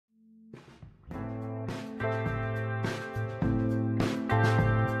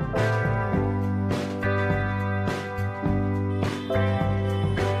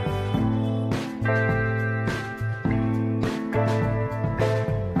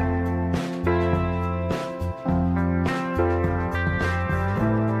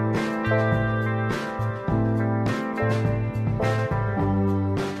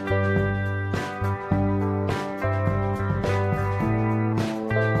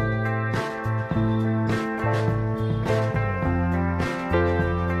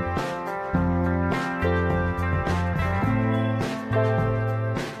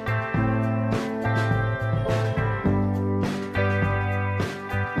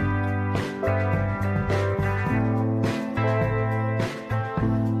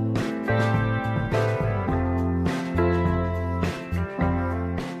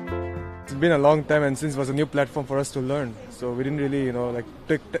been a long time, and since it was a new platform for us to learn, so we didn't really,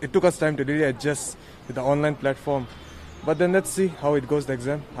 it took us time to really adjust with the online platform. But then let's see how it goes, the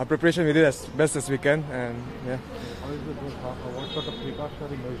exam. Our preparation we did as best as we can, and yeah. How is it? What sort of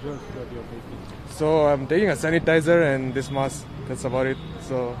precautionary measures that you're taking? So I'm taking a sanitizer and this mask. That's about it.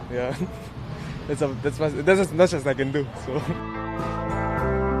 So yeah, that's as much as I can do. So.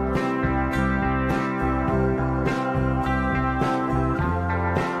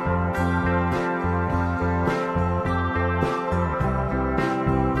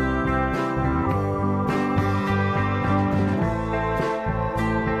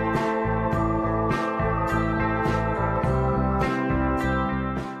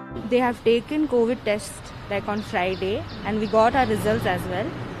 They have taken COVID test like on Friday, and we got our results as well.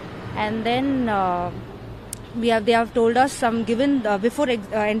 And then they have told us before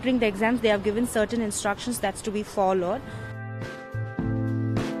entering the exams, they have given certain instructions that's to be followed.